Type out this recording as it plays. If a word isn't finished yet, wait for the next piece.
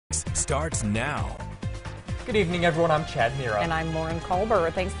starts now. Good evening, everyone. I'm Chad Mira. And I'm Lauren Culber.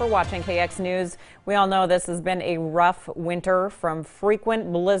 Thanks for watching KX News. We all know this has been a rough winter, from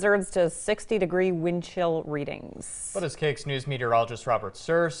frequent blizzards to 60-degree wind chill readings. But as KX News meteorologist Robert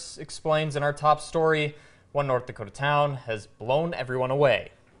Suhr explains in our top story, one North Dakota town has blown everyone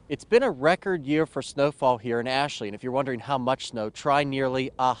away. It's been a record year for snowfall here in Ashley, and if you're wondering how much snow, try nearly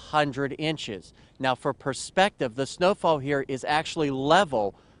 100 inches. Now, for perspective, the snowfall here is actually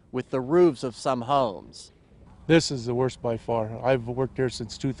level with the roofs of some homes. This is the worst by far. I've worked here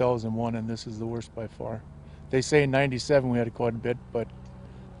since 2001, and this is the worst by far. They say in '97 we had quite a bit, but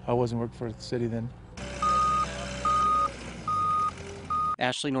I wasn't working for the city then.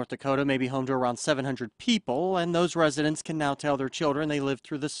 Ashley, North Dakota may be home to around 700 people, and those residents can now tell their children they lived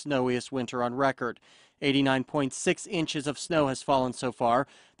through the snowiest winter on record. 89.6 inches of snow has fallen so far.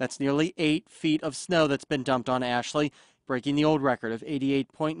 That's nearly 8 feet of snow that's been dumped on Ashley, breaking the old record of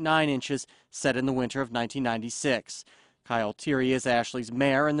 88.9 inches set in the winter of 1996. Kyle Thierry is Ashley's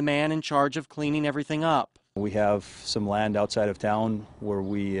mayor and the man in charge of cleaning everything up. We have some land outside of town where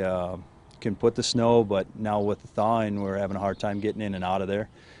we can put the snow, but now with the thawing, we're having a hard time getting in and out of there.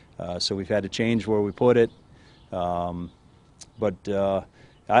 So we've had to change where we put it. But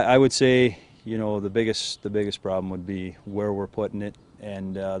I would say, you know, the biggest problem would be where we're putting it.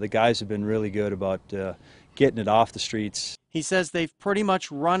 And the guys have been really good about getting it off the streets. He says they've pretty much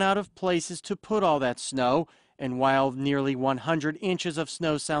run out of places to put all that snow. And while nearly 100 inches of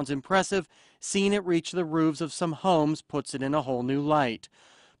snow sounds impressive, seeing it reach the roofs of some homes puts it in a whole new light.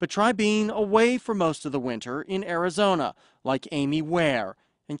 But try being away for most of the winter in Arizona, like Amy Ware,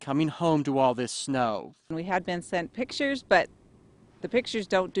 and coming home to all this snow. We had been sent pictures, but the pictures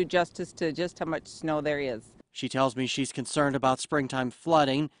don't do justice to just how much snow there is. She tells me she's concerned about springtime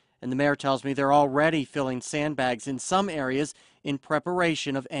flooding, and the mayor tells me they're already filling sandbags in some areas in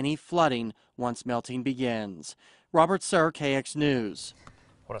preparation of any flooding once melting begins. Robert Suhr, KX News.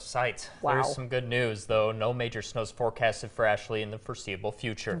 What a sight. Wow. There's some good news, though. No major snows forecasted for Ashley in the foreseeable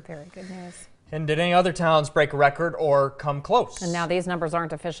future. Very good news. And did any other towns break a record or come close? And now these numbers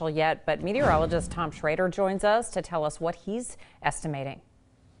aren't official yet, but meteorologist Tom Schrader joins us to tell us what he's estimating.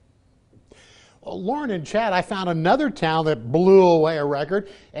 Well, Lauren and Chad, I found another town that blew away a record.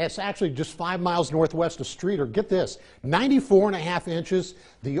 It's actually just 5 miles northwest of Streeter. Get this, 94.5 inches.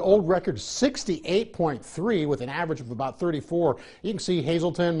 The old record 68.3 with an average of about 34. You can see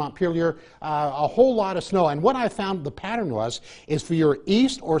Hazleton, Montpelier, a whole lot of snow. And what I found the pattern is for your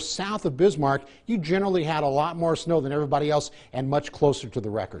east or south of Bismarck, you generally had a lot more snow than everybody else and much closer to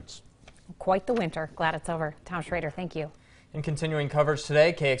the records. Quite the winter. Glad it's over. Tom Schrader, thank you. In continuing coverage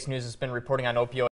today, KX News has been reporting on opioid